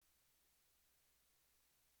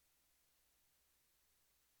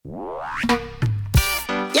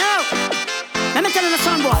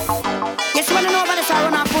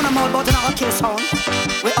kill sound.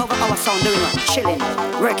 We over our sound doing what? Chilling,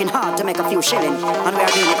 working hard to make a few shilling, and we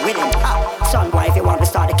are doing it willing. Son boy, if you want to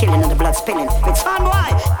start the killing and the blood spilling, it's fun boy,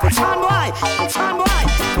 it's fun boy, it's fun boy,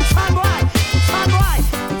 it's fun boy, it's fun boy,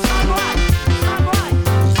 it's fun boy, it's fun boy,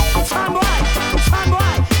 it's fun boy, it's fun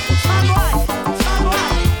boy, it's fun boy, it's fun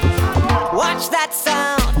boy. Watch that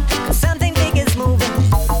sound, 'cause something big is moving.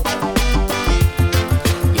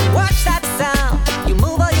 You watch that sound, you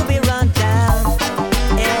move or you'll be run down.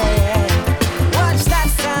 Yeah. Watch that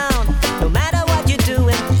sound, no matter what you're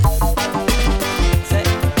doing. Say,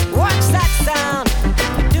 watch that sound,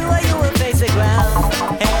 you do or you will face the ground.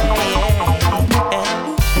 Hey.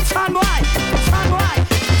 It's fun boy, it's fun boy,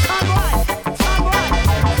 it's fun boy, it's fun boy,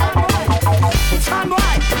 it's fun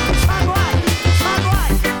boy, it's fun boy, it's fun boy,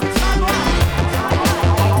 it's fun boy.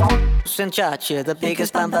 In church, you're the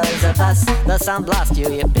biggest bumper is a bus. The sound blast you,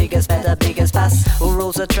 your biggest, better, biggest bus. Who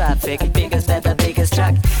rules the traffic? Biggest, better, biggest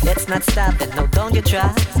truck. It's not stopping, no, don't you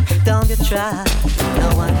try, don't you try. No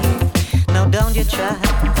one here, no, don't you try.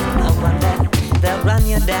 No one there, they'll run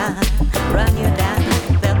you down, run you down,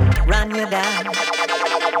 they'll run you down.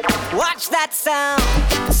 Watch that sound,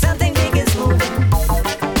 something big is moving.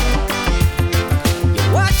 You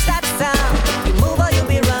watch that sound, you move or you'll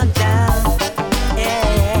be run down.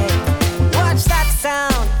 Yeah. Watch that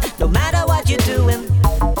sound, no matter what you're doing.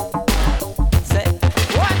 Say,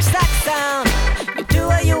 watch that sound, you do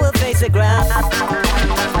or you will face the ground.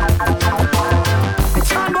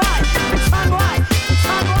 It's fun boy, it's fun boy, it's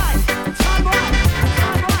fun boy, it's fun boy, it's fun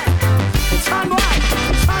boy, it's fun boy,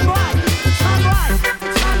 it's fun boy, it's fun boy,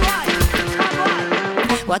 it's fun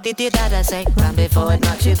boy. What did your dada say? Run before it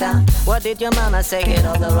knocks you down. What did your mama say? Get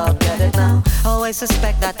on the road, get it now. Always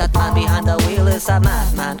suspect that man behind the wheel is a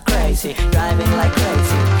madman, crazy, driving like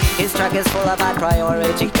crazy. His truck is full of high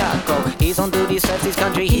priority cargo. He's on duty, serves his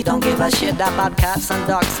country. He don't give a shit about cats and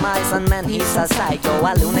dogs, mice and men. He's a psycho,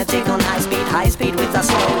 a lunatic on high speed with a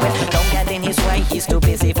slow wind. Don't get in his way. He's too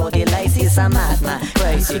busy for delays. He's a madman,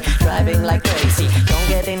 crazy, driving like crazy. Don't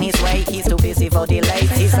get in his way. He's too busy for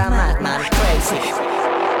delays. He's a madman, crazy.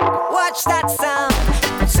 Watch that sound,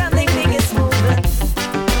 something big is moving.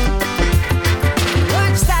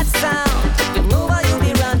 Watch that sound, you move or you'll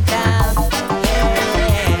be run down.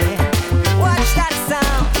 Yeah. Watch that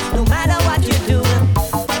sound, no matter what you're doing.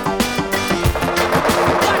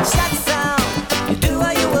 Watch that sound, you do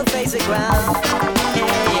or you will face the ground.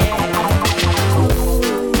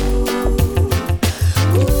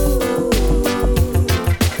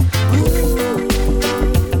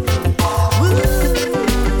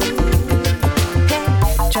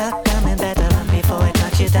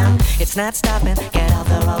 It's not stopping, get off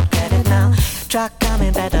the road, get it now. Truck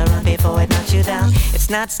coming, better run before it knocks you down. It's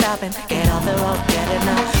not stopping, get off the road, get it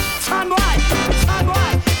now. It's fun boy, it's fun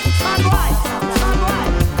boy, it's fun boy, it's fun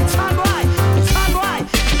boy, it's fun boy, it's fun boy,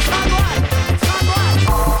 it's fun boy, it's fun boy,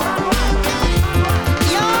 it's fun boy.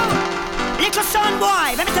 Yo, little son boy,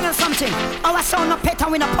 let me tell you something. Our sound no pet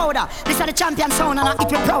and we no powder. This is the champion sound and I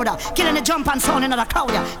keep you prouder. Killing the jump and sound in the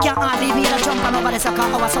crowd. Can't hardly leave me the jump and over the sucker.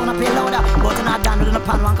 Our sound no play louder. But in our done with the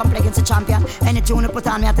pan one come play against the champion. Any tune you put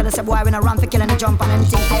on me, I tell you say boy we no run for killing the jump and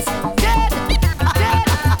anything test. Dead, dead, dead, dead,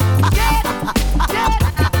 dead.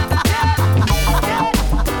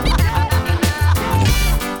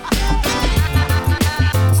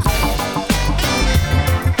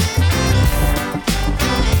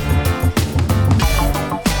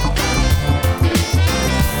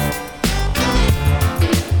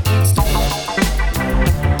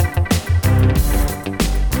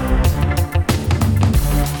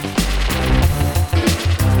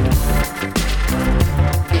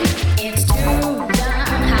 It's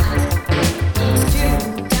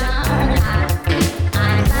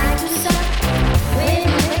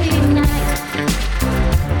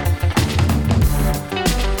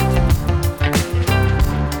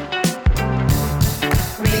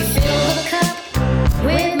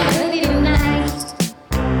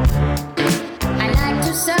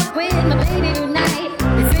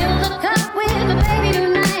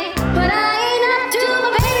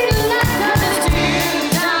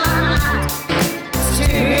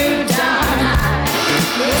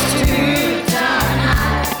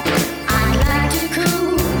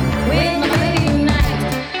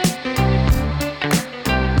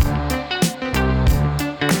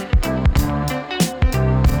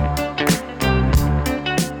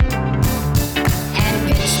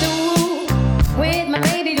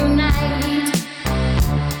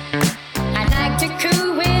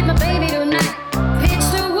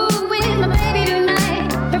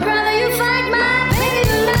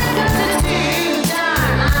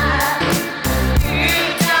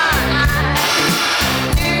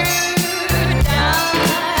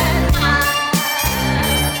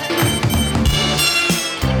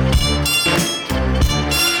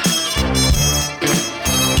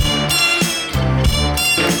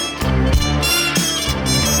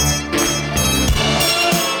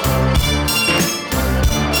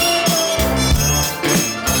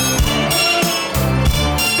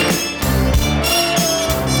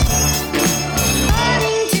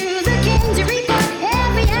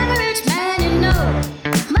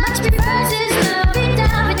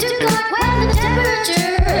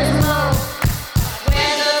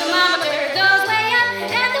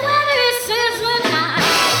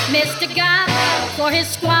his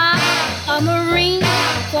squad, a Marine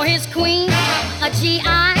for his queen, a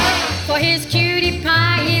GI for his cutie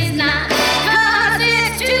pie. He's not, 'cause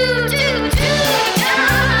it's too dark.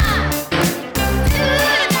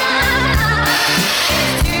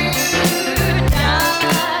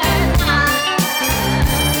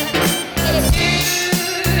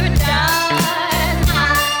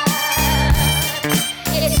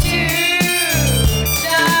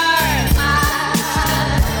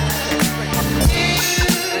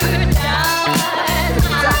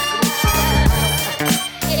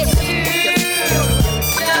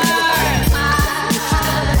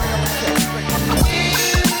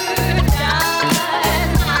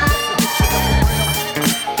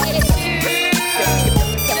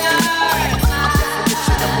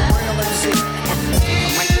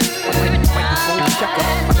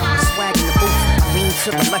 To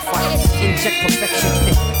the left, I inject perfection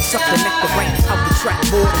and suck the nectar right out the track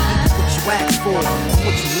board and give you what you asked for. I'm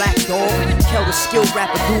what you lack, dog. Kel the skill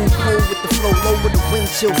rapper, dude, cold with the flow, low with the wind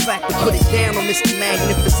chill factor. Put it down on Mr.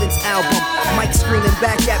 Magnificent's album. Mike screaming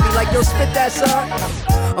back at me like, yo, spit that, son.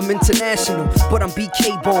 I'm international, but I'm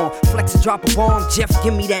BK born. Flex and drop a bomb, Jeff,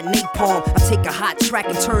 give me that napalm. I take a hot track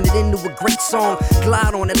and turn it into a great song.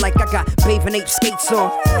 Glide on it like I got bathing ape skates on.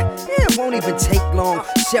 Yeah, it won't even take long.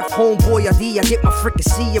 Chef homeboy ID, I get my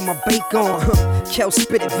fricassee and my bacon. Kel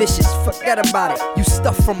spit it vicious, forget about it. You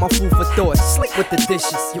stuff from my food for thought, slick with the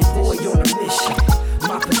dishes. Your boy on a mission,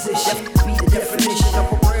 my position, be the definition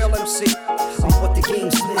of a real MC. I'm what the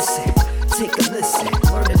game's missing. Take a listen,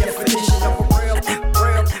 learn the definition of a real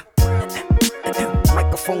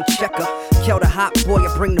microphone checker. Kel the hot boy,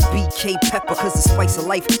 I bring the BK pepper. Cause the spice of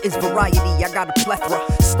life is variety, I got a plethora.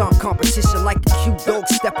 Stomp competition like a Q-Dog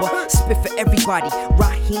stepper. Spit for everybody,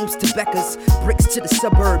 Raheem's to Becca's. Bricks to the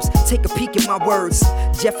suburbs, take a peek at my words.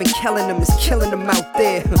 Jeff and Kellen them is killing them out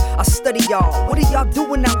there. I study y'all, what are y'all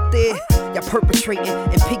doing out there? Y'all perpetrating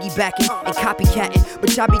and piggybacking and copycatting.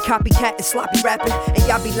 But y'all be copycatting, sloppy rapping. And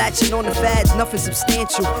y'all be latching on the fads, nothing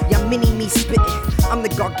substantial. Y'all mini-me spitting, I'm the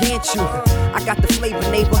gargantuan. I got the flavor,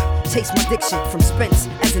 neighbor, taste my diction. From Spence,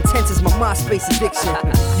 as intense as my MySpace addiction.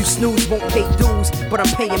 You snooze won't pay dues, but I'm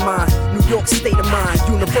paying mine. New York state of mind,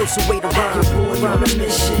 universal way to rhyme. Your boy on a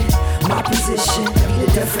mission, my position, be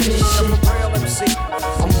the definition of a real MC.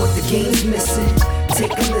 I'm what the game's missing.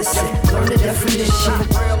 Take a listen, learn the definition of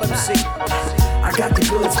a real MC. I got the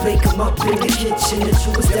goods, bake them up in the kitchen. The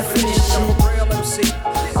truest definition of a real MC.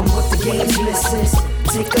 I'm what the game's missing.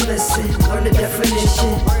 Take a listen, learn the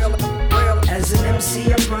definition. As an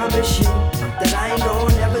MC, I promise you that I ain't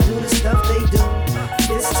gonna never do the stuff they do.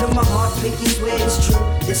 Fist to my heart, pinky swear it's true.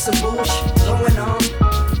 It's some bullshit going on.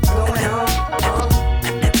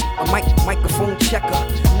 A microphone checker,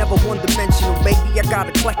 never one-dimensional, baby, I got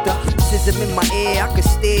a collector. Scissor in my ear, I could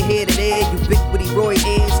stare here to there. Ubiquity Roy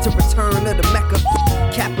airs to return to the Mecca.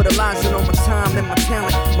 Capitalizing on my time and my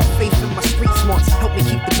talent. My faith and my street smarts help me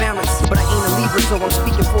keep the balance. But I ain't a Libra, so I'm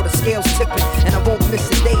speaking for the scales tipping. And I won't miss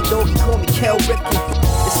a day, doggy, call me Kel Ripken.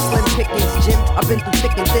 It's slim pickings, Jim, I've been through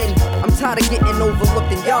thick and thin. I'm tired of getting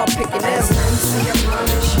overlooked and y'all picking them. As an MC, I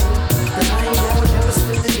promise you that I ain't gonna never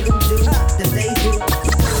split the do that they do.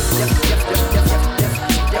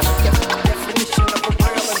 Definition of a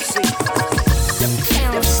real MC. Definition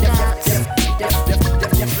of a real MC.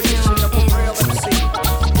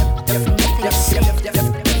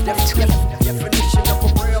 Definition of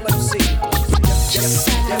a real MC. Just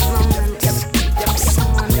sad moments from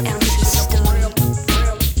someone else's story.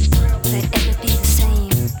 Will it ever be the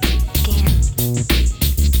same again?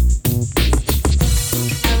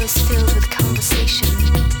 I was filled with conversation,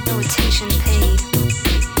 no attention paid.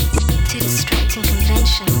 Too distracting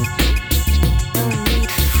convention, no need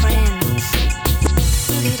for friends.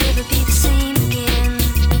 Will it ever be the same again?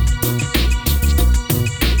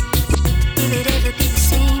 Will it ever be the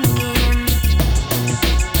same again?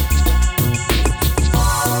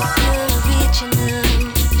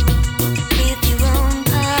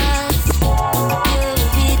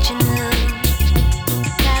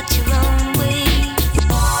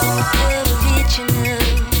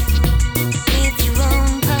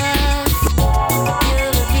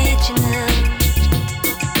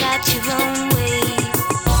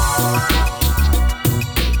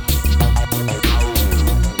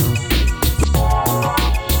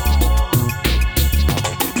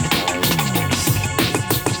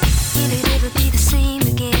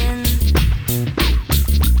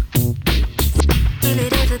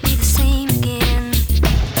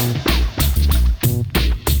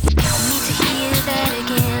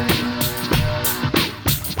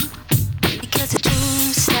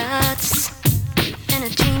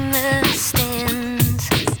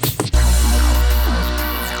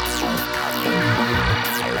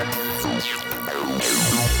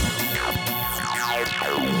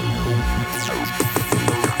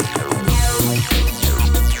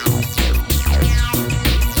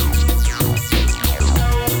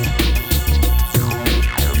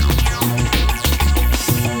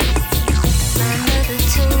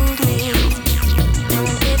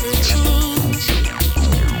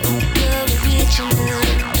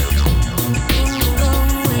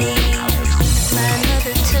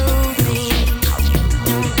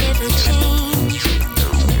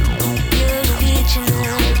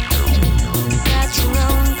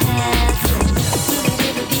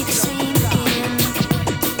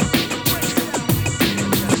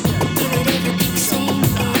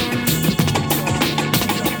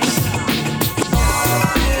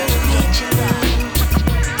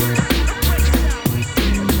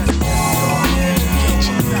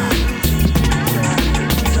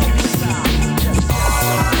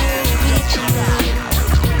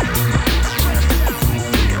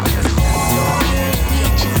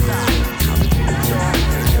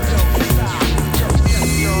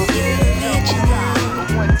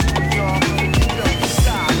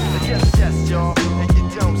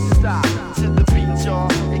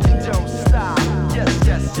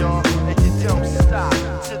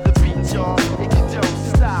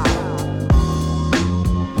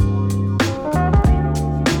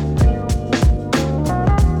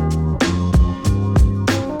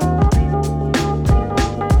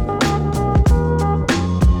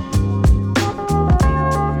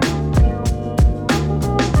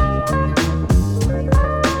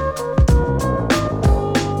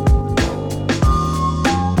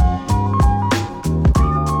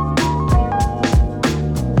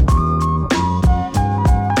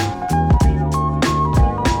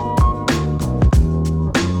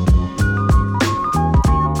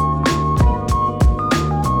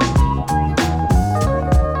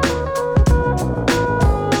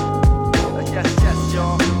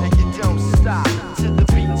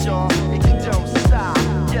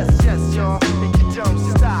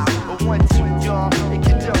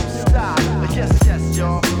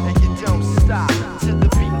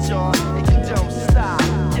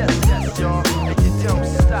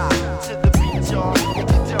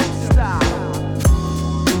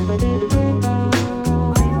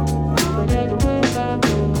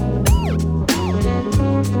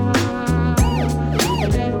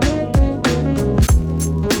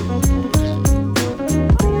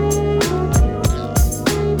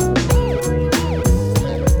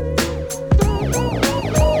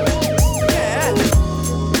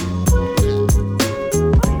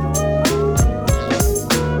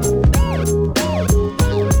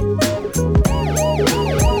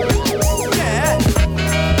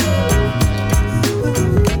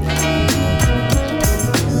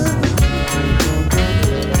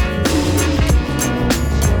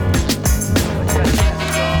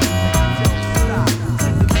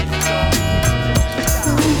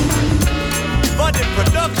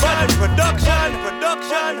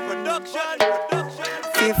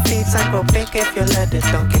 feats and grow big if you let it.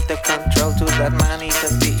 Don't give the control to that man, he's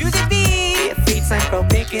a beast. Fear feats and grow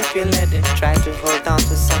big if you let it. Try to hold on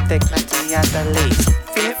to some dignity at the least.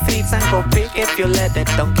 Fear feats and grow big if you let it.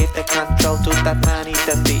 Don't give the control to that man, he's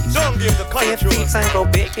a beast. Don't give the control. Fear feats and grow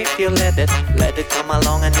big if you let it. Let it come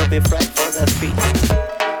along and you'll be right for the feast.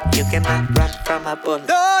 You cannot run from a bullet.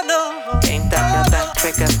 No. Ain't that your back,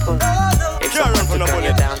 trigger pull. If someone to gun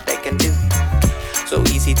you down, they can do. So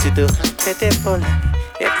easy to do, pitiful.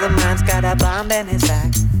 If the man's got a bomb in his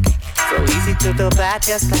sack, so easy to do bad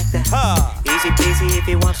just like that. Easy peasy if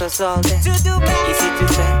he wants us all dead. Easy to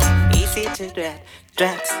say, easy to dread.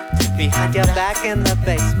 Dreads behind your back in the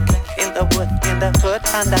basement, in the wood, in the hood,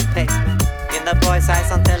 on the pavement. In the boy's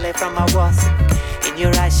eyes on telly from a wall. In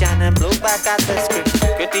your eyes shining blue back at the screen.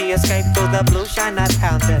 Could the escape to the blue shine that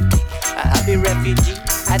pounded? A happy refugee,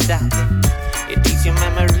 I doubt it. It leaves your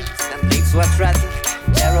memories and leaves what's rotten.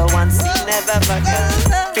 Arrow one C, never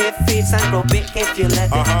forget. Fear feats and grow big if you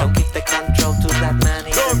let it. Don't give the control to that man.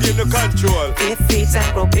 Don't give the control. Fear feats and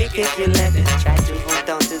grow big if you let it. Try to hold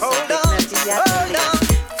on to some dignity at the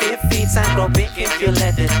least. Fear feats and grow big if you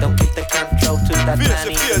let it. Don't give the control to that man.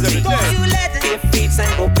 Don't you let it. Fear feats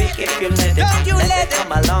and grow big if you let it. Don't you let it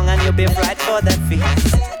come along and you'll be right for the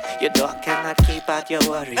feast. Your dog cannot keep out your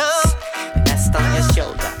worries. Nest on your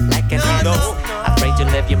shoulder like an animal. Afraid to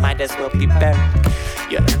live, you might as well be buried.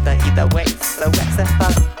 You'll enter either way, so what's the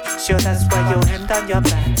follow? Sure, that's why you end on your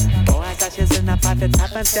back. Oh, I got you in a pot that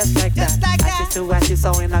happens just like that. Ashes to ashes,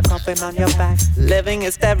 so in a coffin on your back. Living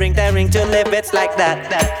is daring to live, it's like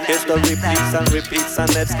that. Here's the repeats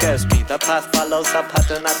and it scares me. The path follows a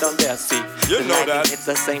pattern I don't dare see. You know that. It's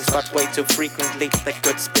the same spot way too frequently. The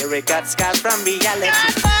good spirit got scars from reality.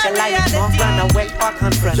 Shall I won't run away or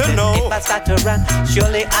confront it? If I start to run,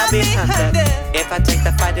 surely I'll be hunted. If I take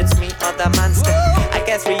the fight, it's me or the monster. I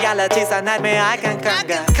guess reality's a nightmare I can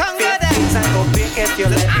conquer. Fear feats and go big if you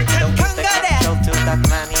let it. Don't give the control to that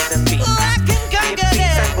man, he's a beast. Fear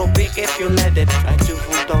feats and go big if you let it. Try to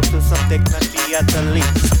hold on to some dignity at the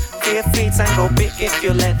least. Fear feats and go big if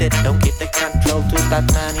you let it. Don't give the control to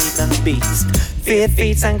that man, he's a beast. Fear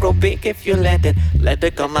feats and grow big if you let it. Let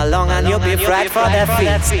it come along and you'll be right for that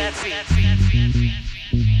feat.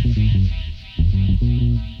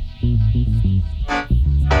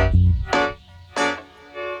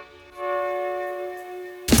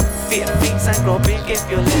 Fear feats and grow big if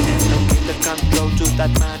you let it. Don't give the control to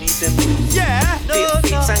that man, he's a beast. Yeah. Fear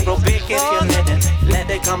feats and grow big if you let it. Let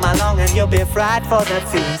it come along and you'll be right for that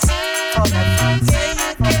feat. For that feat. Yeah,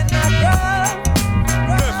 you cannot run.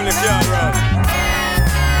 Definitely can't run.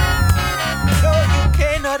 No, you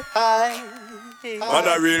cannot hide. And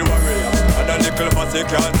a real warrior, and a little fussy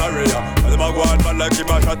can't marry ya. And them a go on man like him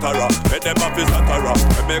a shatterer. Make them a fi shatterer.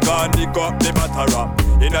 When me gone dig up the batterer.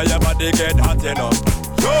 Inna your body get hot enough.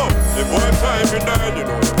 So, the boy time in the head, you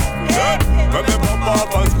know. Dead. When me pop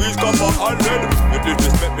off and squeeze copper and lead. You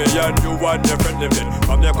disrespect me and you and your friend living.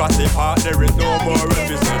 From your crossy part there is no more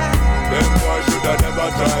represent. Them boys shoulda never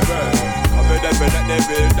tried me. I mean them let them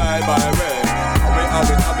will die my way. I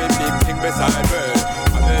be big thing beside me.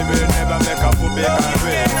 They will never make a fool make a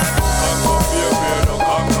way. I'm gonna be a man, don't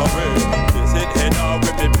conquer me. This it head out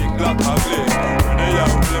with me big black ugly. When they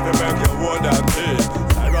young living make you hold and play.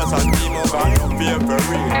 Syrus and Timo got no fear for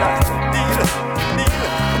real. That's the deal.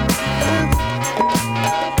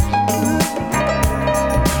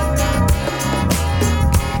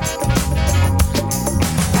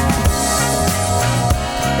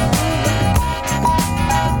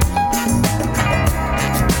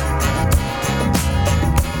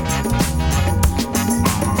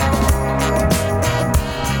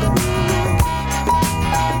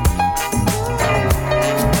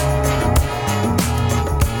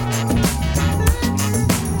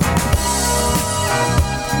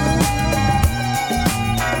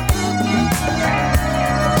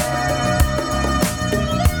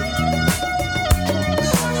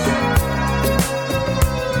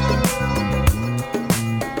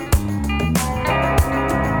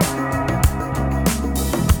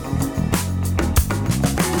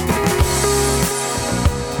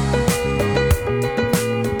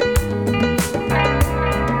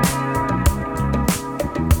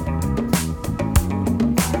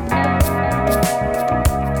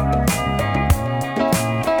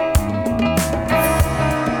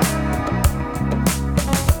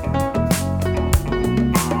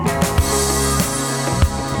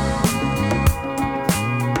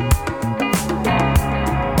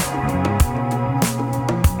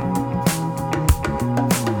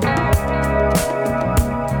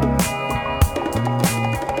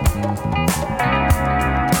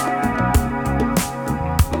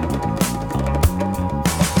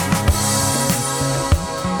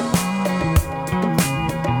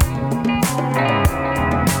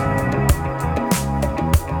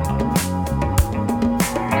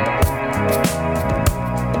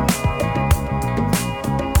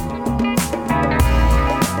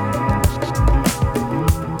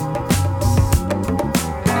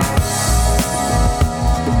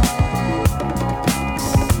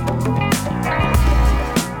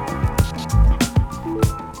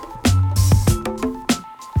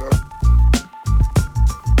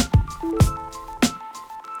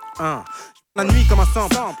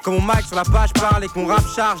 Quand mon mic sur la page parle et que mon rap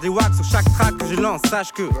charge les wax sur chaque track que je lance,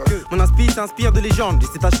 sache que mon inspi s'inspire de légendes. Et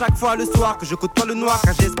c'est à chaque fois le soir que je côtoie le noir,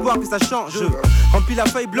 car j'ai espoir que ça change. Je remplis la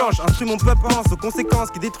feuille blanche, instruis mon peuple pense aux conséquences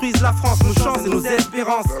qui détruisent la France, nos chances et nos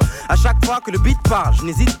espérances. À chaque fois que le beat part, je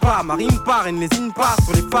n'hésite pas, ma rime part et ne lésine pas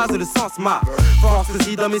sur les phases et le sens. Ma force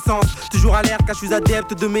réside dans mes sens, toujours alerte car je suis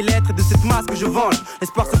adepte de mes lettres et de cette masse que je venge.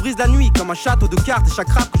 L'espoir se brise la nuit comme un château de cartes, et chaque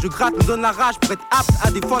rap que je gratte me donne la rage pour être apte à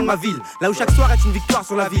défendre ma ville. Là où chaque soir est une victoire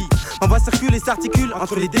sur la vie, ma voix circule et s'articule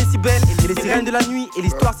entre les décibels et les sirènes de la nuit. Et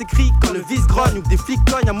l'histoire s'écrit quand le vice grogne ou que des flics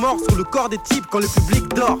cognent à mort sur le corps des types quand le public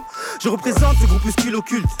dort. Je représente ce groupuscule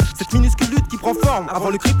occulte, cette minuscule lutte qui prend forme avant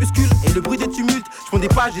le crépuscule et le bruit des tumultes. Je prends des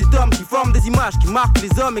pages et des tomes qui forment des images qui marquent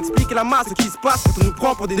les hommes, expliquent à la masse ce qui se passe quand on nous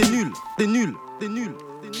prend pour des nuls, des nuls, des nuls,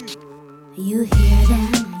 des nuls. You hear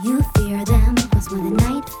them, you fear them, 'cause when the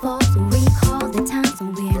night falls, we recall the times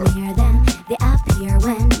when we're near them. They appear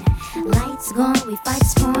when lights gone, we fight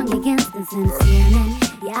strong against the sincere men.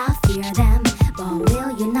 Yeah, I fear them, but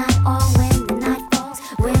we'll unite all when the night falls.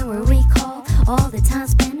 When we recall all the time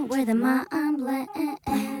spent where the mind blends.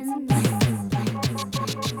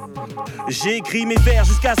 J'ai écrit mes vers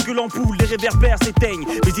jusqu'à ce que l'ampoule des réverbères s'éteigne.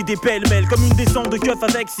 Mes idées pêle-mêle comme une descente de keuf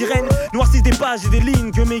avec sirène. Noircissent des pages et des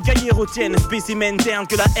lignes que mes cahiers retiennent. Spécimen terne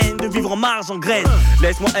que la haine de vivre en marge en graine.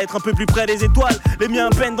 Laisse-moi être un peu plus près des étoiles. Les miens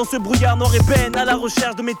peinent dans ce brouillard noir et peine à la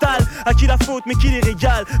recherche de métal. À qui la faute mais qui les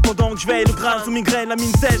régale. Pendant que je veille le crâne sous migraine, la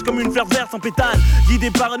mine sèche comme une fleur verte sans pétale. Guidé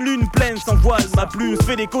par une lune pleine sans voile, ma plume se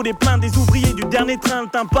fait l'écho des plaintes des ouvriers du dernier train de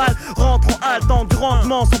timpale. Rentre en haletant du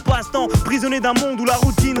rendement sans passe-temps. Prisonnier d'un monde où la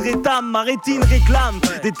routine rétame. Ma rétine réclame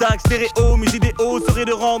des tags stéréo. Mes idéaux seraient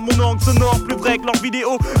de rendre mon angle sonore plus vrai que leurs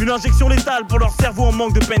vidéos. Une injection létale pour leur cerveau en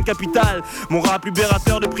manque de peine capitale. Mon rap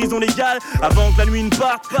libérateur de prison légale. Avant que la nuit ne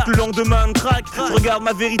parte, le lendemain me traque. Je regarde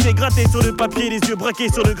ma vérité grattée sur le papier, les yeux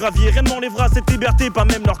braqués sur le gravier. Rien ne m'enlèvera cette liberté, pas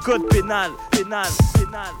même leur code pénal. Pénal,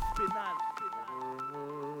 pénal, pénal.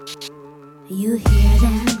 You hear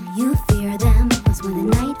them, you fear them, 'cause when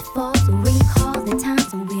the night falls, we recall the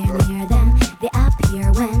times when we're near them. They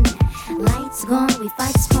appear when lights gone, we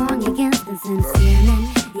fight strong against the sincere men.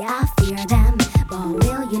 Yeah, I fear them, but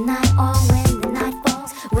we'll unite all when the night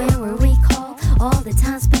falls. When we recall all the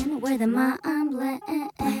time spent where the mind blends.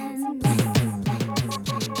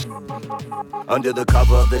 Under the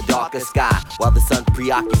cover of the darker sky, while the sun's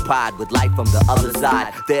preoccupied with life from the other side,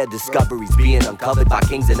 their discoveries being uncovered by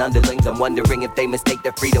kings and underlings. I'm wondering if they mistake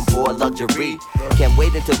their freedom for a luxury. Can't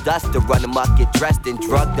wait until dusk to run amok, get dressed and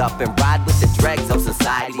drugged up and ride with the dregs of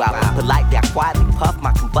society. While politely I quietly puff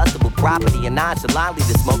my combustible property and nonchalantly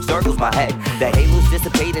the smoke circles my head. The halos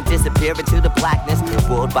dissipate and disappear into the blackness,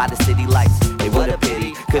 spoiled by the city lights. Hey, what a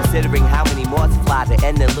pity, considering how many moths fly to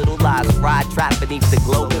end their little lives, fried, trapped beneath the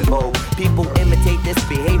glowing mold. People imitate this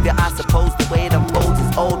behavior, I suppose the way it unfolds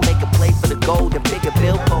is old. Make a play for the gold and pick a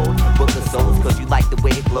billboard. Book of souls, 'cause you like the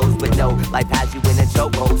way it glows. But no, life has you in a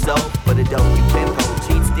chokehold. So, for the dough you pimp,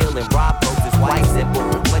 cheat, steal, and rob folks is quite simple.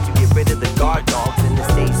 Once you get rid of the guard dogs and the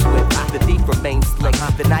stay swift, the thief remains slick.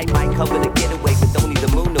 The night might cover the getaway with only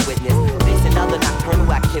the moon to witness. This and other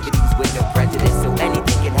nocturnal activities with no prejudice. So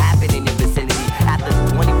anything can happen in your vicinity. After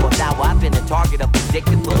the 24th hour, I've been a target of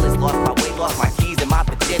addicted bullets. Lost my way, lost my keys and my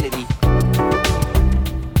virginity.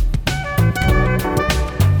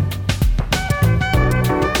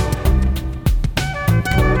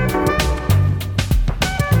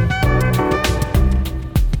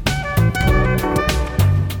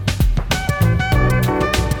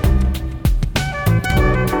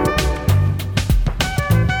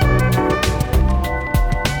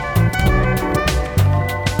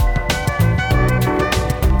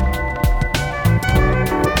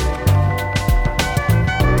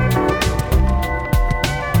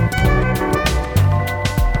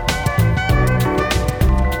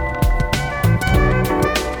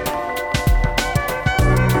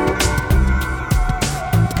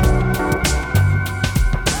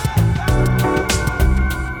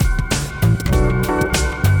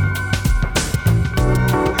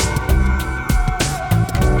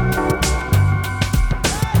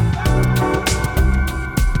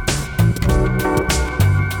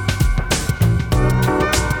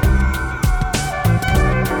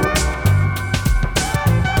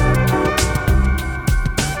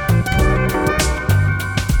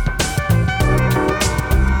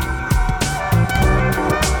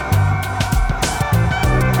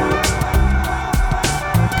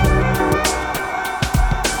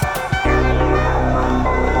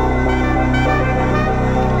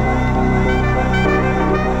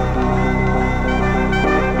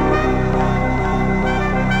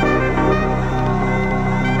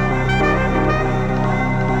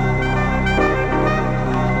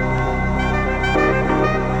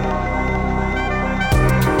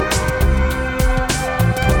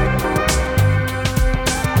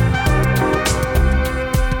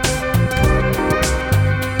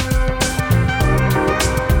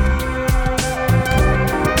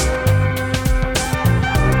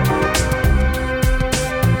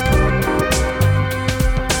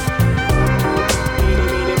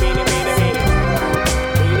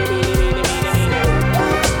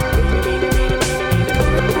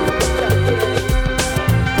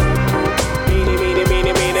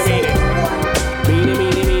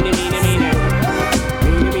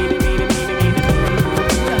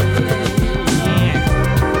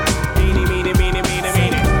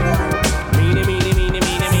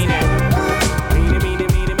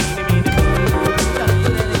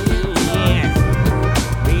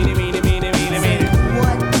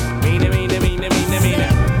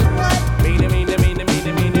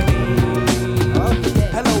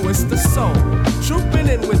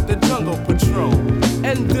 control.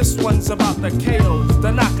 And this one's about the KOs,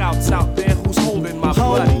 the knockouts out there who's holding my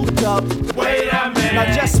buddy. Hold up. Wait a minute.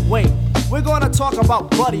 Now just wait. We're gonna talk about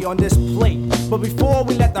Buddy on this plate. But before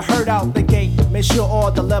we let the herd out the gate, make sure all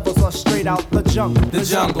the levels are straight out the jungle. The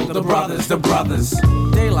jungle, the brothers, the brothers.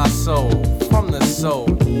 De La Soul, from the soul.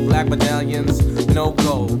 Black medallions, no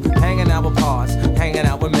gold. Hanging out with Pars, hanging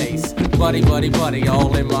out with Mace. Buddy, buddy, buddy,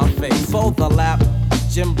 all in my face. Fold the lap.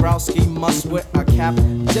 Jim Browski must wear a cap,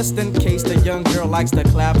 just in case the young girl likes to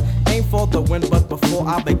clap. Aim for the win, but before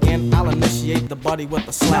I begin, I'll initiate the buddy with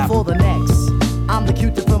a slap. Now for the next, I'm the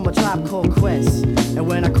cutie from a tribe called Quest. And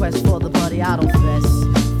when I quest for the buddy, I don't fess.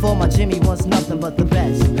 For my Jimmy wants nothing but the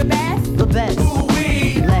best. The best? The best.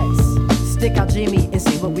 Ooh-wee. Let's stick out Jimmy and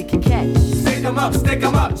see what we can catch. Stick 'em up,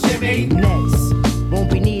 Jimmy. Next, won't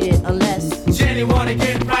be needed unless Jenny wanna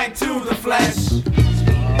get right to the flesh.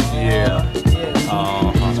 Yeah.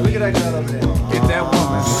 Look at that girl over there. Get that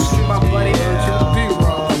woman. My buddy, That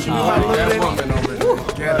woman over there.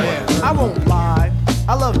 Get her. I won't lie,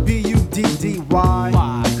 I love B-U-D-D-Y.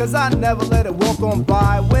 Cause I never let it walk on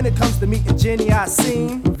by. When it comes to meeting Jenny, I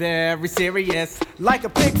seem very serious. like a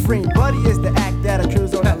pig fiend. Buddy is the act that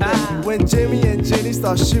occurs on the list. When Jimmy and Jenny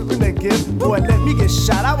start shooting a gift, boy, let me get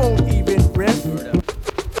shot, I won't even riff.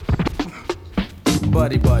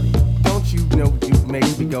 Buddy, buddy, don't you know you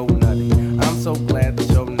make me go nutty? I'm so glad that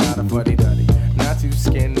you're not a fuddy-duddy. Not too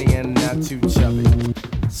skinny and not too chubby.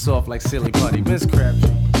 Soft like silly putty. Miss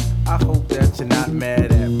Crabtree, I hope that you're not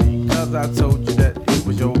mad at me. Cause I told you that it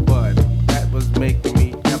was your buddy that was making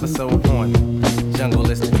me ever so horny.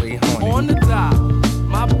 Jungleistically horny. On the dial,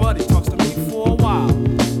 my buddy talks to me for a while.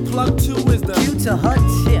 Plug 2 is the cue to her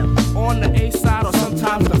tip. On the A side or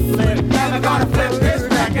sometimes the flip. Never gonna flip this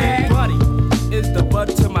record. Buddy is the bud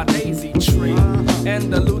to my daisy tree.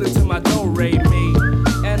 And the looter to my do-re-mi.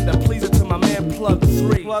 And the pleaser to my man Plug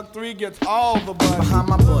 3. Plug 3 gets all the buddy. Behind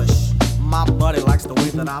my bush, my buddy likes the way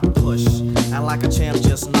that I push. And like a champ,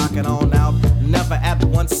 just knock it on out. Never at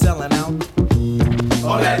once selling out.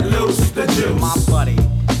 Or let loose the juice. My buddy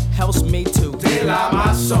helps me to daylight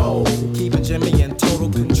my soul. Keeping Jimmy in total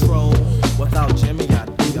control. Without Jimmy,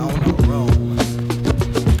 I'd be on the road.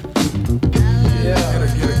 Yeah.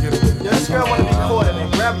 Yo, this girl wanna be caught in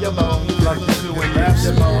it. Grab your bone. Grab your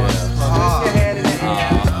bone. Place your hand in the air.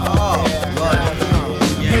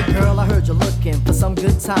 Hey girl, I heard you're looking for some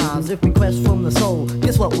good times. If we quest from the soul,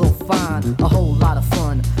 guess what we'll find? A whole lot of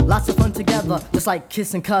fun. Lots of fun together, just like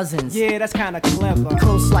kissing cousins. Yeah, that's kinda clever.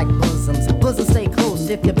 Close like bosoms. Bosoms stay close.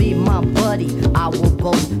 If you be my buddy, I will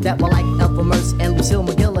boast that we're like Ethel Merce and Lucille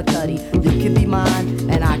McGillicuddy. You can be mine,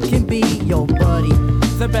 and I can be your buddy.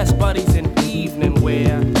 The best buddies in evening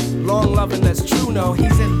wear. Long loving that's true, no,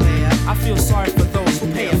 he's in there. I feel sorry for those who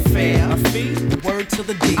pay a fare. A fee? Word to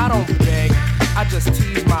the D. I don't beg. I just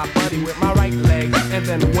tease my buddy with my right leg. And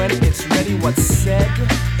then when it's ready, what's said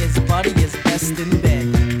is buddy is best in bed.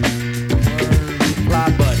 Fly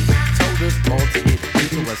buddy told us all to get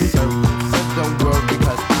into a circle. So don't worry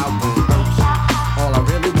because I won't hurt you. All I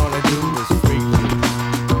really wanna do is freak you.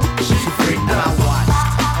 She freaked and I watched.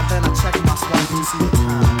 And then I checked my swatch to see the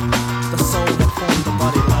time. The soul that formed the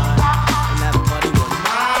buddy line. And that buddy was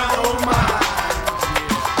mine, oh mine.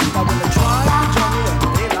 Now when the tribe, the jungle, and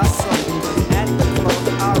they lost soul at the club,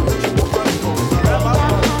 our ritual unfold. Grab our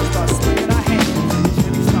bone, start swinging our hands.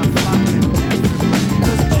 Jimmy start flopping and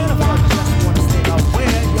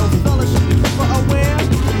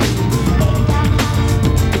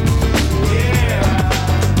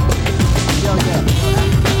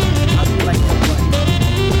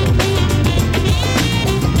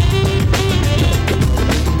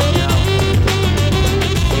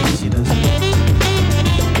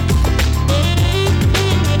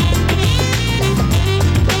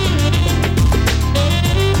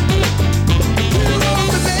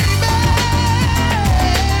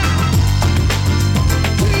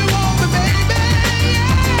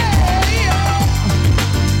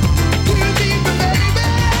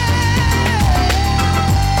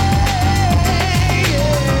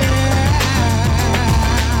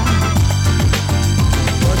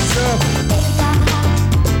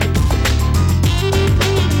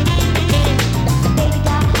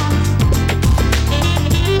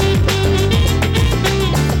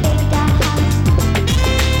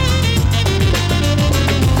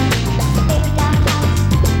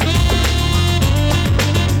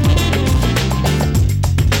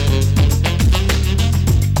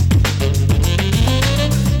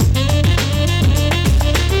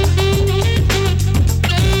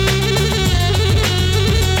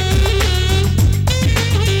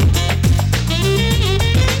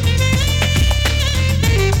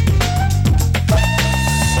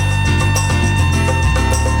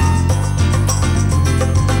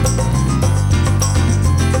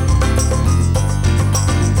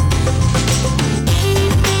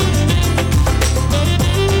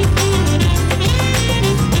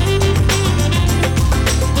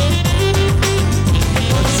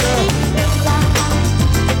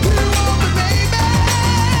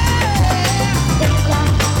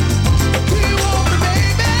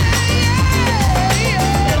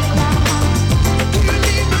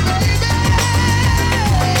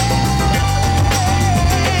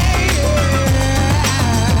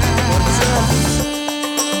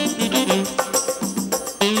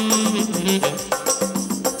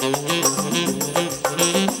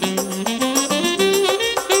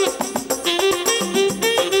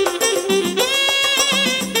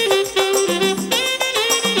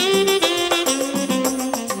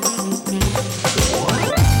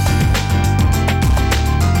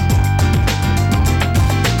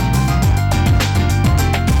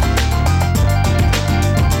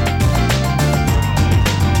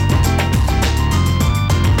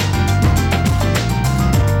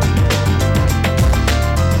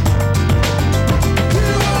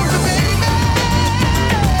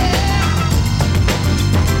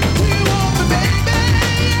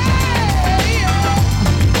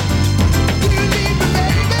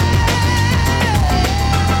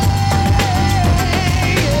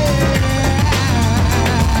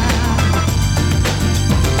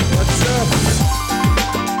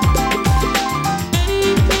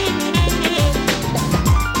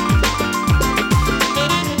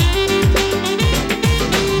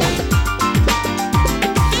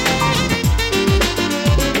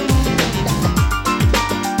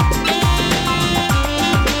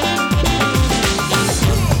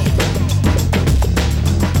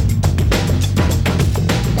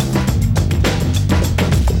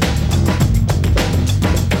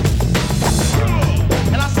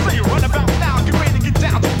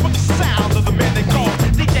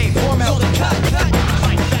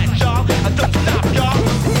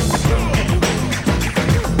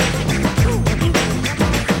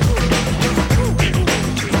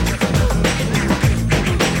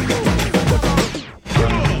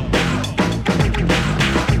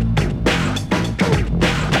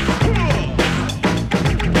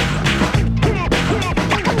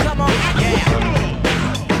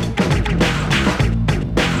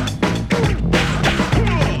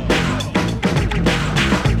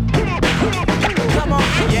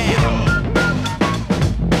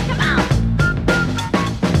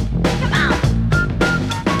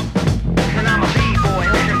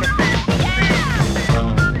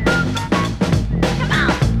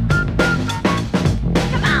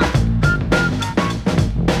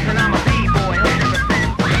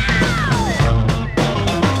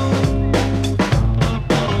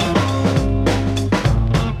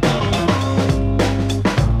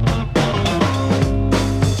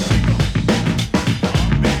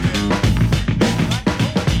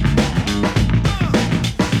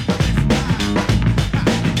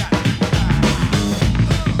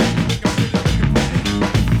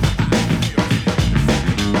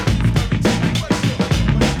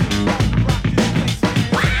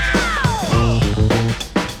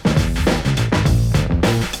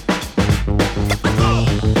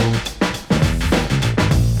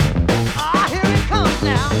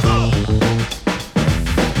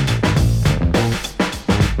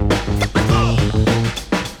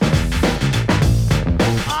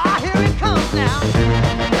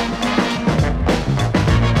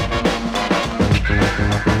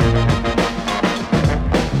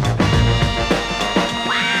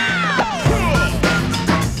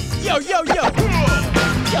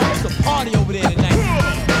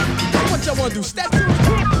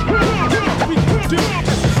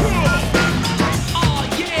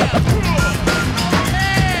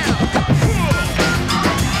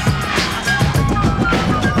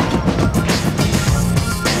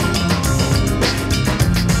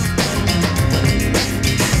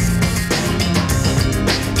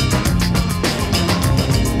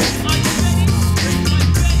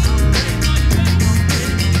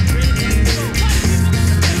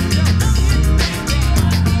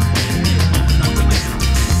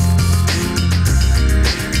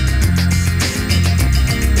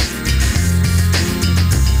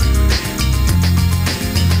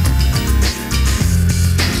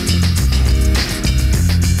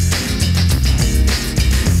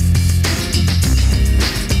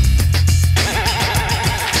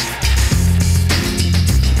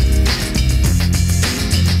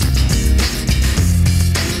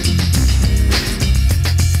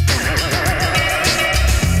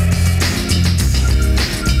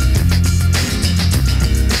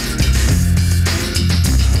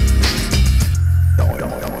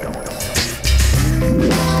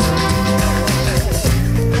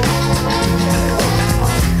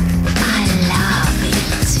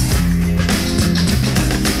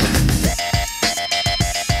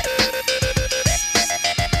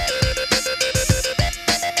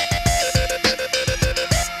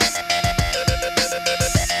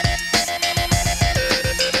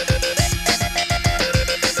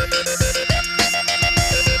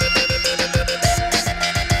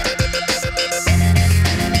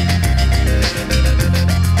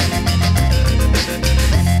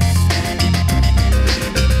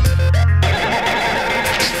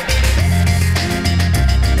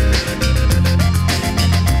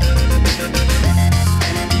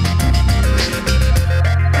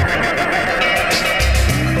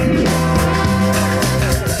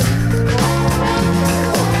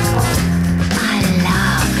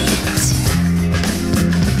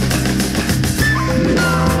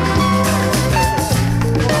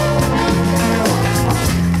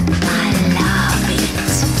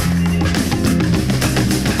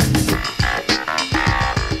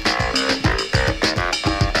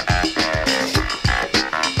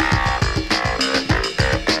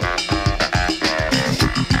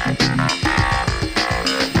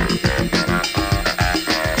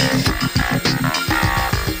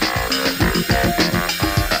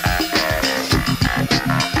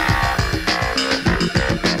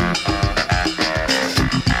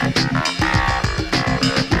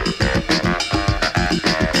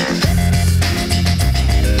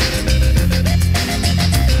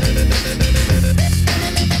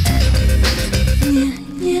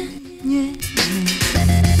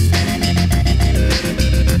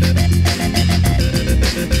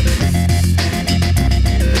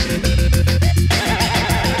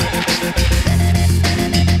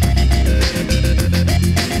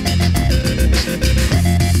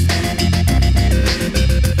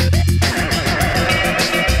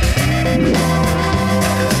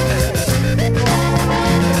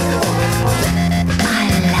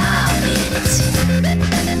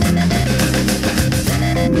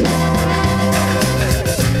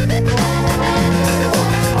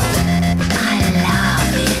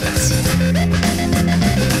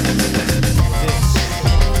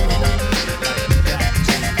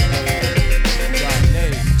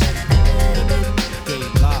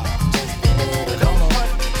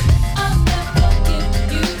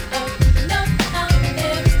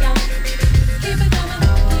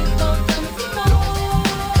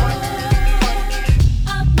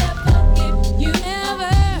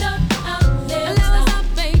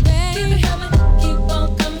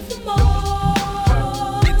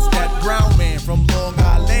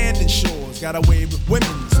got away with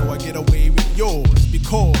women, so I get away with yours.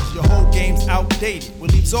 Because your whole game's outdated,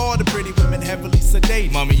 what leaves all the pretty women heavily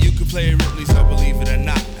sedated. Mommy, you can play Ripley, so believe it or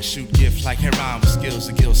not. I shoot gifts like Heron with skills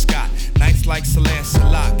of Gil Scott. Nights like Celine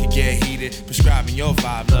Salak can get heated. Prescribing your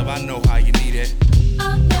vibe, love, I know how you need it.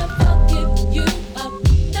 I'll never give you up.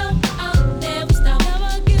 No, I'll never stop.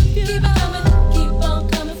 Never give you keep up. Coming, keep on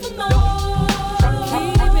coming for more.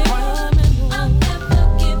 Keep it coming. I'll never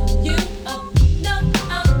give you up. No,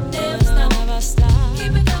 I'll never stop. Never stop.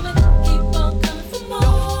 Keep it coming, keep on coming for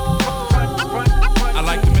more. I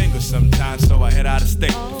like to mingle sometimes, so I head out of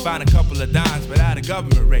state. Find a couple of dimes, but at a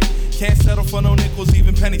government rate. Can't settle for no nickels,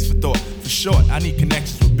 even pennies for thought. For short, I need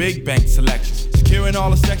connections with big bank selections. Securing all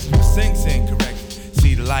the sections with sing corrections.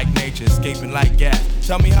 like nature, escaping like gas.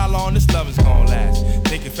 Tell me how long this love is gonna last.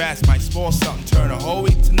 Thinking fast might spoil something, turn a whole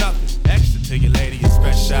week to nothing. Extra to your lady is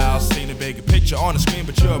special. Seen a bigger picture on the screen,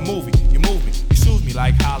 but you're a movie. You move me, you soothe me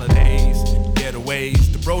like holidays. Yeah, the ways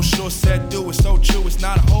the brochure said do is so true. It's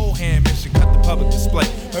not a whole hand mission, cut the public display.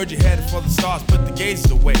 Heard you headed for the stars, put the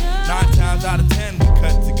gazes away. 9 times out of 10, we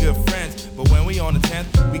cut to good friends. But when we on the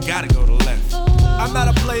 10th, we gotta go to length. I'm not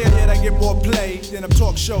a player yet, I get more play than a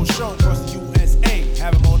talk show shown across the USA.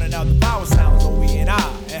 Have him moaning out the power sounds, oh we and I,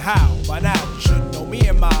 and how? By now, you should know me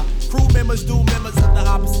and my crew members do members of the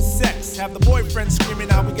opposite sex. Have the boyfriend screaming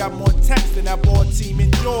out we got more text than that ball team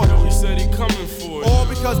in Georgia. Yo, he said he coming for it. All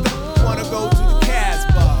because they wanna go to the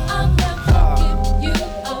Casbah. I'll never give you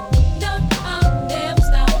up, no, I'll never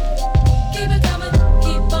stop. Keep it coming,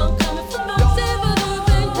 keep on coming for more.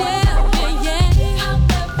 Yeah. I'll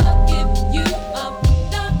never give you up,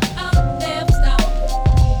 no, I'll never stop.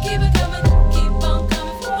 Keep it coming, keep on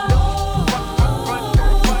coming for more.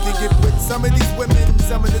 You can get with some of these women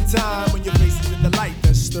some of the time when your face is in the light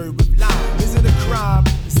that's stirred with lime. Is it a crime?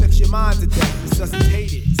 It sets your mind to death,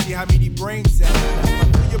 resuscitate it. See how many brain cells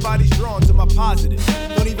left. Your body's drawn to my positive.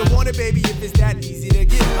 Don't even want it, baby, if it's that easy to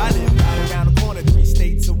get. I live right around the corner, 3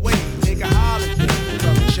 states away. Take a holiday,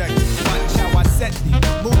 come check it. Watch how I set the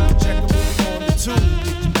mood. Check the movie on the tube.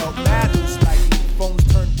 Get your belt battles like phones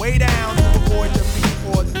turn way down to avoid the beat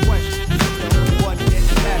or the question. The only one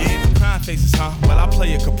getting that. Yeah, the crime faces, huh? Well, I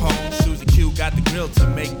play a Capone. Susie Q got the grill to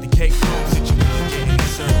make the cake roll. Situation getting it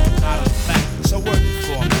served out of the back. So work it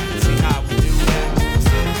for me. See how we do that.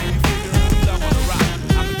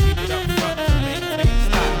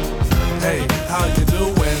 Hey, how you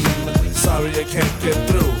doing? Sorry I can't get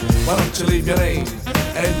through. Why don't you leave your name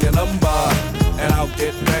and your number, and I'll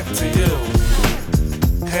get back to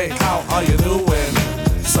you. Hey, how are you doing?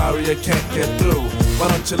 Sorry I can't get through. Why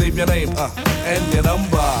don't you leave your name and your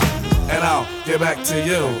number, and I'll get back to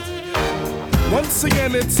you. Once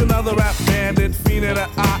again, it's another rap bandit, fiending an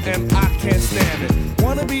eye, and I can't stand it.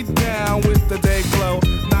 Wanna be down with the day glow,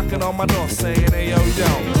 knocking on my door saying, hey yo yo.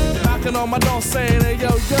 Knocking on my door saying, hey yo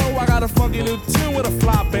yo, I got a funky new tune with a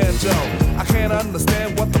fly banjo. I can't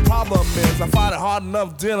understand what the problem is. I find it hard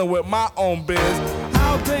enough dealing with my own biz.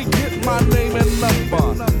 How'd they get my name and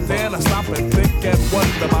number? Then I stop and think and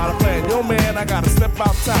wonder about a plan. Yo man, I gotta step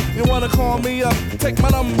outside. You wanna call me up? Take my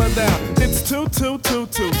number down. It's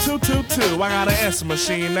 2222222. I got an answer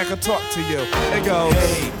machine that can talk to you. It goes,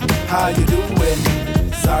 hey, how you doing?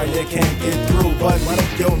 Sorry I can't get through, but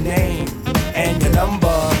what's your name and your number?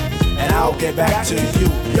 And I'll get back to you.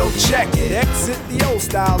 Yo, check it. Exit the old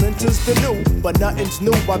style, enters the new. But nothing's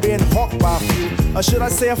new by being hawked by a few. Or should I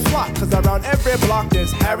say a flock? Cause around every block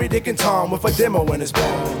there's Harry, Dick, and Tom with a demo in his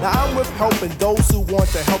palm. Now I'm with helping those who want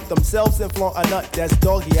to help themselves and flaunt a nut that's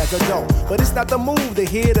doggy as a dough. But it's not the move to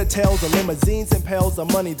hear the tales of limousines and pails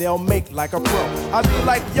of money they'll make like a pro. I be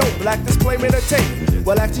like, yo, black display made a tape.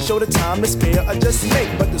 Well, actually show the time to spare or just make.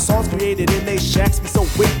 But the songs created in they shacks be so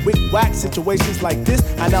wick, whack. Situations like this,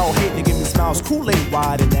 I now hate to give me smiles, Kool-Aid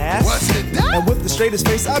wide and ass. What's it done? And with the straightest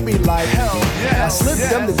face, I be like, hell yeah. I slip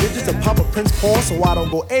them the digits of Papa Prince Paul so I don't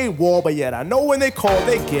go AWOL, but yet I know when they call,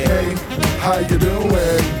 they get. Hey, how you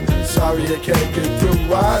doing? Sorry I can't get through.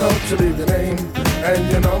 Why don't you leave your name and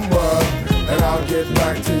your number, and I'll get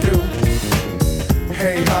back to you.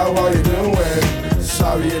 Hey, how are you doing?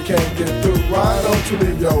 Sorry I can't get through. Why don't you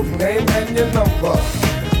leave your name and your number,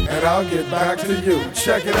 and I'll get back to you.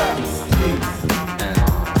 Check it out.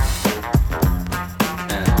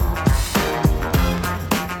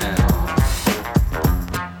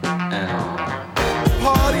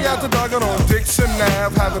 At the Duggan on Dixon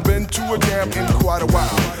Ave, haven't been to a jam in quite a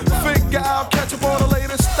while. Figure out, catch up on the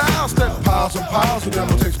latest style. Step piles and piles, the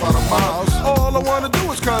demo takes about a mile. All I wanna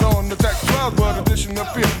do is cut on the tech 12, but addition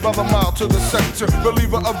appear by the mile to the sector.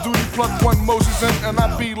 Reliever of duty, plug one Moses in, and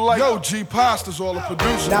I be like, yo, G Pasta's all a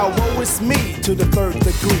producer. Now woe is me to the 3rd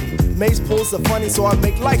degree. Mace pulls are funny, so I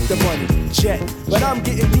make like the money. Jet, but I'm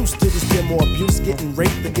getting used to this demo abuse, getting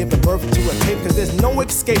raped and giving birth to a tape. Cause there's no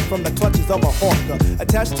escape from the clutches of a hawker.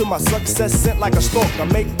 Attached to my success, sent like a stalker.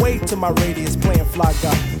 Make way to my radius, playing fly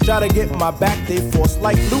guy. Try to get my back, they force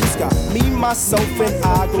like Luke Scott. Me, myself, and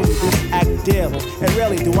I go to this act daily. And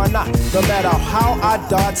rarely do I not. No matter how I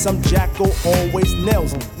dodge, some jackal always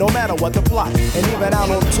nails me. No matter what the plot. And even out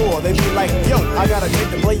on tour, they be like, yo, I got a date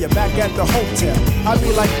to play you back at the hotel. I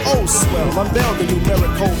be like, oh, swell, unveil the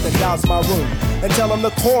numeric code that dials my room. And tell them to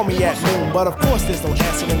call me at noon. But of course there's no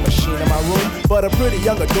answering machine in my room, but a pretty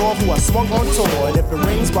young adore who I swung on tour. And if it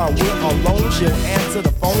rings while we're alone, she'll answer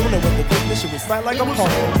the phone. And with the quickness, she'll recite like a poem.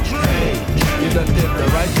 Hey, you done did the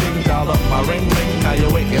right thing, dial up my ring ring. Now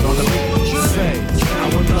you're waiting on the beat. Say, I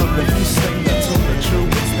wouldn't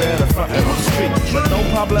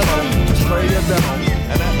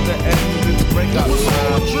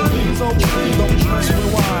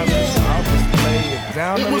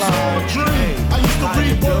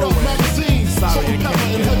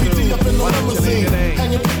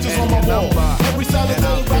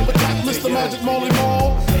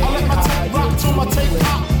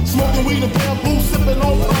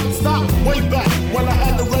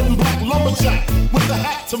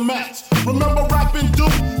match. Remember rapping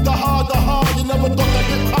Duke? The hard, you never thought that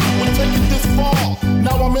hip-hop would take it this far.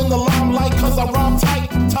 Now I'm in the limelight cause I rhyme tight.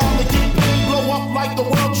 Time to get paid, blow up like the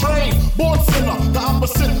world trade. Born sinner, the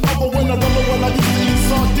opposite of a winner. Remember when I used to eat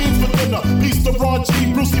sardines for dinner? Peace to Ron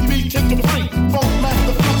G, Brucey B, Kid Capri. Funk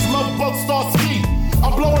Master Flex, Love Bug, Star Ski.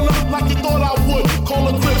 I'm blowing up like you thought I would. Call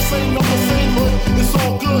a grip, same number, same hood. It's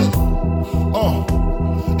all good.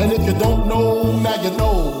 And if you don't know, now you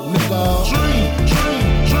know, nigga. Dream.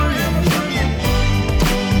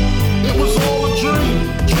 It was all a dream.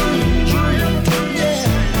 Yeah.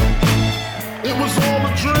 It was all a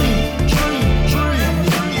dream.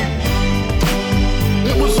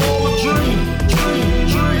 It was all a dream.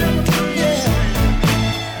 Yeah.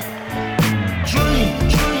 Dream.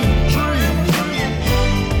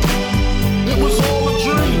 It was all a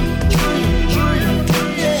dream.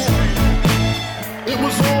 Yeah. It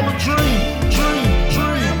was all a dream.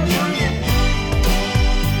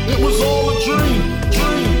 It was all a dream.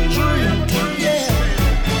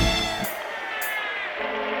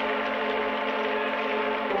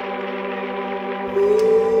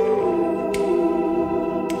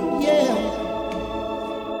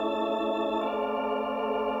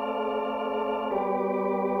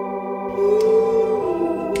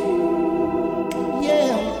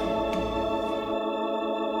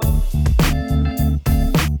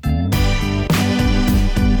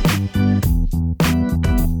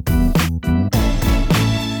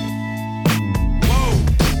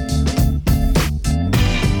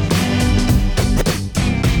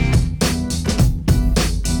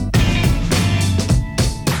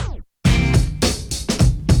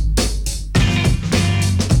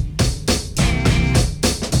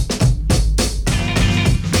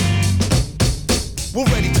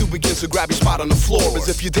 To grab your spot on the floor. As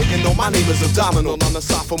if you didn't know, my name is Abdominal. On the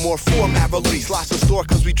sophomore format release. Lost the store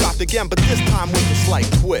cause we dropped again, but this time with a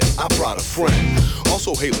slight twist. I brought a friend,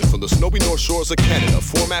 also hailing from the snowy north shores of Canada.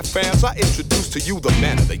 Format fans, I introduced to you the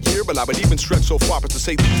man of the year, but I would even stretch so far as to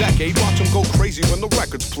say the decade. Watch them go crazy when the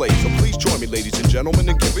records play. So please join me, ladies and gentlemen,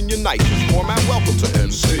 in giving you nicest format welcome to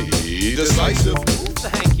MC Decisive.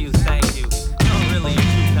 Thank you. No, really, you're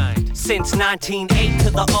too kind. Since 1908 to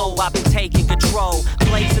the O, I've been taking control.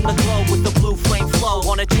 Blazing the globe with the blue flame flow.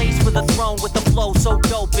 On a chase for the throne with the flow so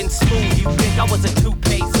dope and smooth. You think I was a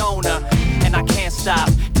toupee zoner? And I can't stop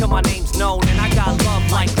till my name's known. And I got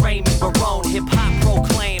love like Raymond Barone. Hip-hop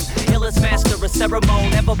proclaim illest master of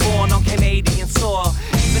ceremony, ever born on Canadian soil.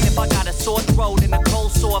 Even if I got a sore throat and a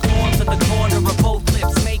cold sore forms in the corner of both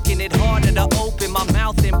lips, making it harder to open my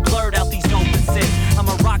mouth and blurt out these opposites. I'm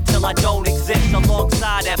a rock till I don't exist,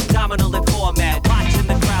 alongside Abdominal and Format, watching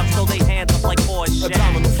the crowd throw their hands up like horse shit.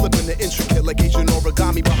 Abdominal flipping the intricate like Asian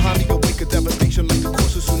origami. Behind me a wake of devastation like the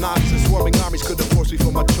course of tsunamis. And swarming armies couldn't force me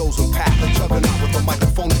from my chosen path. I'm chugging out with a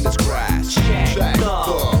microphone in this grass. Check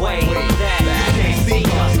the way that you can't see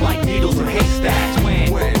us like needles in haystacks.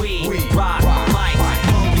 When we rock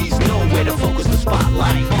mics, police know where to focus the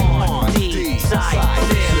spotlight on decisive.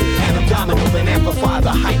 And Abdominal and amplify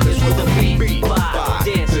the hypers with a beat by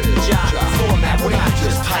this job. Format, we're not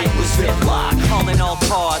just tight with Ziploc. Calling all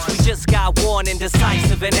cards, we just got one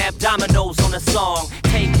indecisive and Abdominals on the song.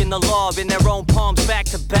 Taking the law in their own palms back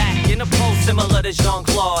to back. In a pose similar to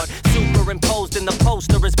Jean-Claude. Superimposed in the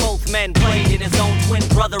poster is both men playing his own twin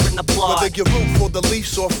brother in the plot. Whether you root for the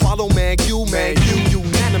Leafs or follow you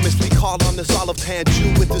unanimously call on this olive tan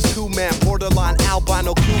Jew with this two-man borderline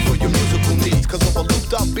albino crew for your musical needs. Cause of a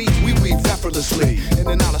looped up beat, we weave effortlessly. In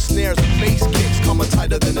and out of snares and bass kicks, coming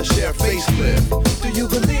tighter than a shared facelift. Do you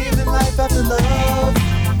believe in life after love?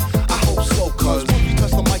 I hope so, cause when you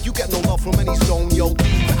touch the mic, you get no love from any zone, yo.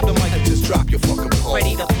 Grab the mic and just drop your fucking pole.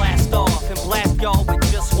 Ready to blast off and blast y'all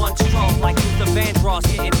with just one stroke. Like Luther Vandross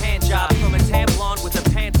getting hand jobs from a tan blonde with the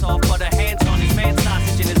pants off, but her hands on his man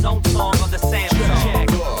sausage in his own song on the Sam. Check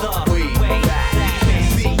the way that you can't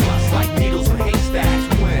see us like needles in haystacks.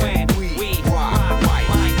 When we rock mic,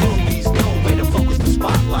 movies know where to focus the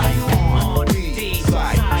spotlight on these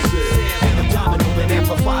sides. And Abdominal and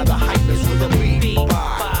amplify the hypers with a beat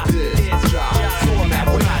by this job. Format,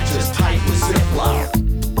 we're not just tight with Ziploc.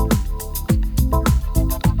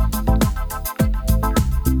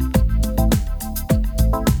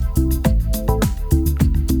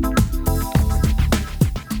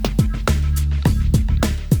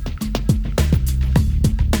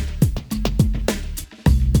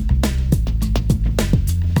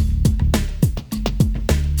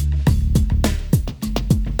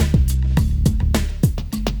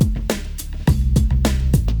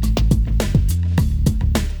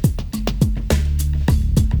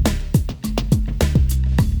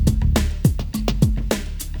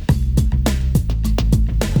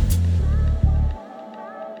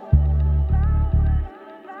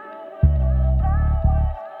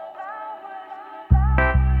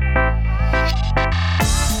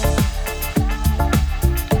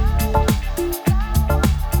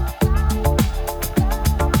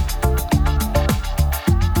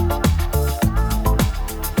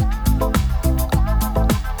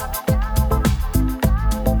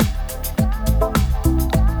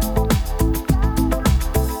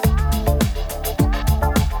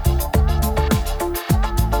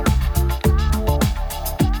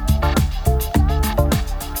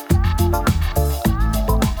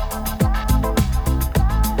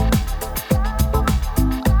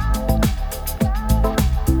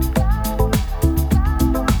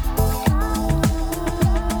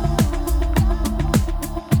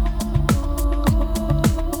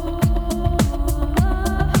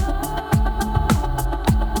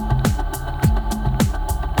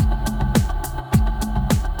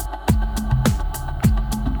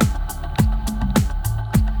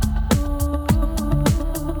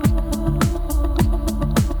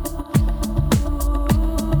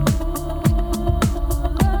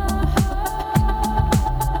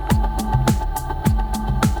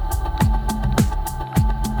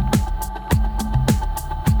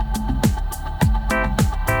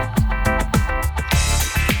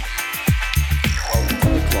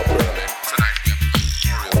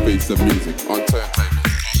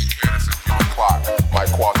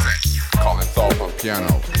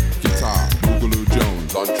 piano, guitar, Boogaloo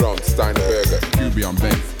Jones on drums, Steinerberger, QB on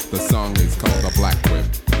bass. The song is called The Black Whip.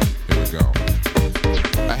 Here we go.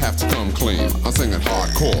 I have to come clean, I'm singing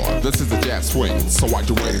hardcore. This is a jazz swing, so what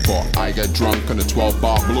you waiting for? I get drunk on the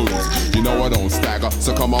 12-bar blues. You know I don't stagger,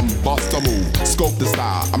 so come on, bust a move. Scope the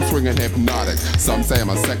style, I'm swinging hypnotic. Some say I'm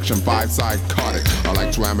a section 5 psychotic. I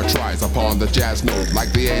like to amateurize upon the jazz note.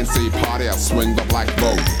 Like the ANC party, I swing the black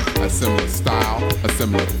boat. A similar style, a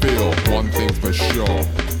similar feel. One thing's for sure,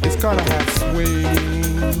 it's gotta have swing.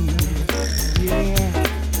 Yeah.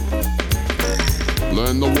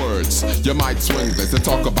 Learn the words, you might swing this. They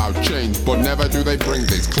talk about change, but never do they bring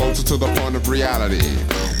this closer to the point of reality.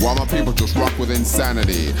 While my people just rock with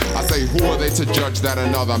insanity. I say, who are they to judge that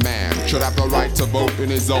another man should have the right to vote in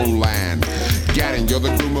his own land? Gadding, you're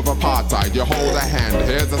the groom of apartheid. You hold a hand,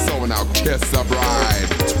 here's a soul, now kiss a bride.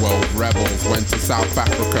 12 rebels went to South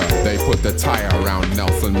Africa. They put the tire around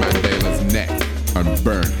Nelson Mandela's neck and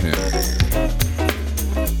burned him.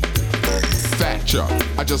 Thatcher,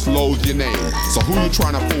 I just loathe your name. So who you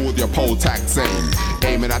trying to fool with your poll tax aim?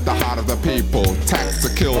 Aiming at the heart of the people. Tax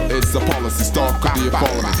to kill is the policy. Stalk, do you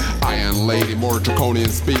follow me? Iron lady, more draconian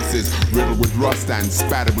species. Riddled with rust and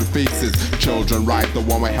spattered with feces. Children ride the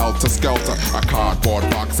one-way helter-skelter. A cardboard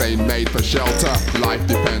box ain't made for shelter. Life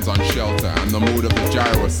depends on shelter and the mood of the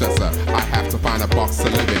gyro assessor. I have to find a box to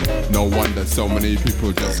live in. No wonder so many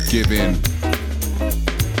people just give in.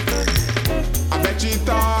 I bet you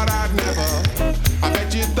thought I'd never. I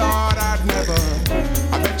bet you thought I'd never.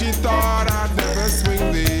 I bet you thought I'd never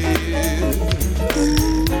swing this.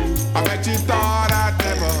 I bet you thought I'd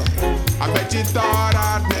never. I bet you thought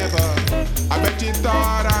I'd never. I bet you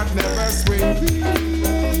thought I'd never swing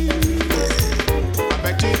this. I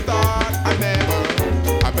bet you thought I'd never.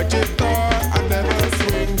 I bet you thought I'd never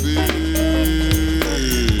swing this.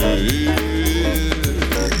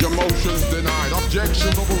 Your motion's denied.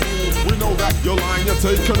 Objections overruled. We know that you're lying, you're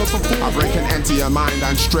taking us a fool. I break and enter your mind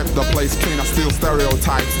and strip the place clean. I steal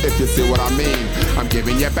stereotypes, if you see what I mean. I'm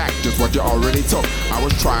giving you back just what you already took. I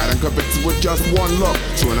was tried and convicted with just one look.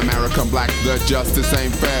 To an American black, the justice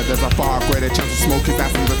ain't fair. There's a far greater chance of smoking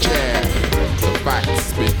that's in the chair. The facts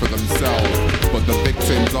speak for themselves, but the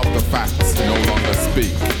victims of the facts no longer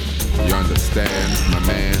speak. You understand, my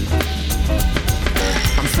man?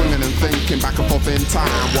 I'm swinging and thinking back and forth in time.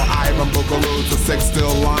 While Ivan Boogaloo's the 6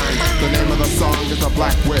 still line. The name of the song is The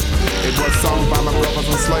Black Whip. It was sung by my brothers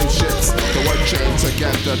on slave ships. The word chained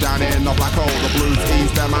together down in the black hole. The blues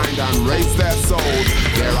ease their mind and raise their souls.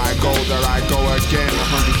 There I go again.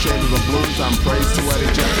 100 shades of the blues and praise to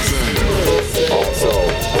Eddie Jackson. Also,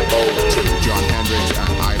 to John Hendricks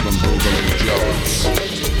and Ivan Boogaloo Jones.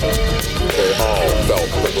 They all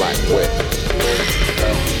felt the black whip.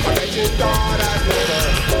 I bet you thought I'd never.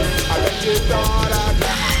 I bet you thought I'd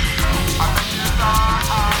never. I bet you thought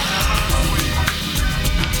I'd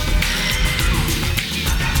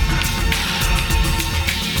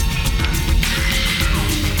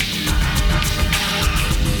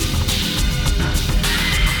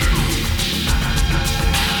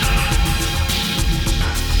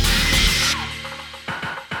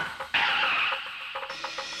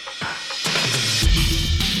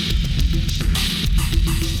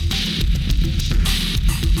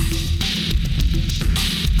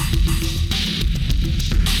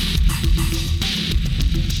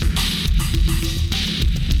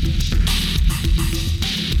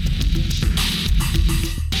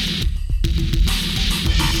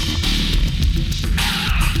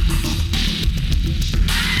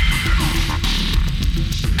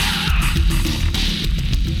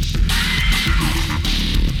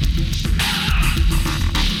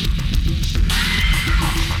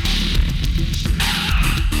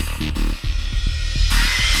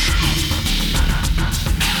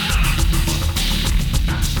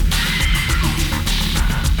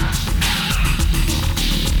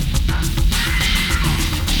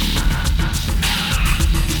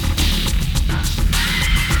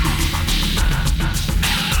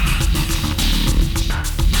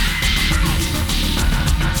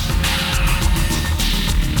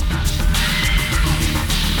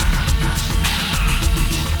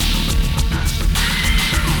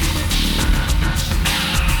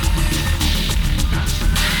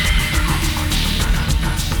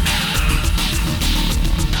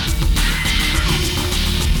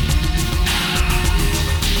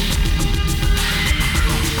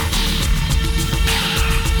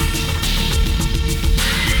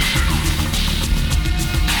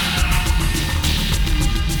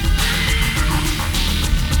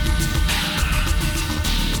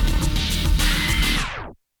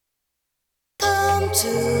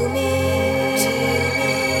to